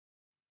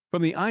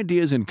From the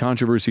Ideas and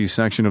Controversies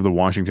section of the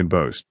Washington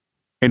Post.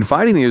 In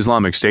fighting the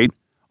Islamic State,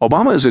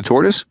 Obama is a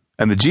tortoise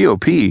and the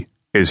GOP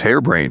is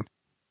harebrained.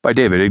 By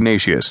David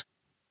Ignatius.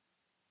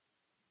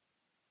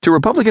 To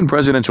Republican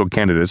presidential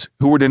candidates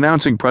who were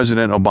denouncing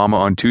President Obama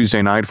on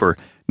Tuesday night for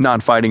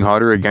not fighting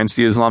harder against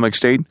the Islamic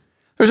State,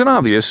 there's an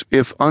obvious,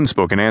 if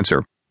unspoken,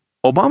 answer.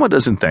 Obama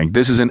doesn't think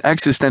this is an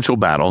existential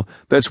battle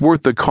that's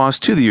worth the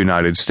cost to the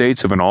United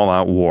States of an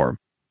all-out war.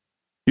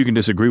 You can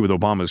disagree with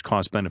Obama's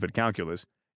cost-benefit calculus,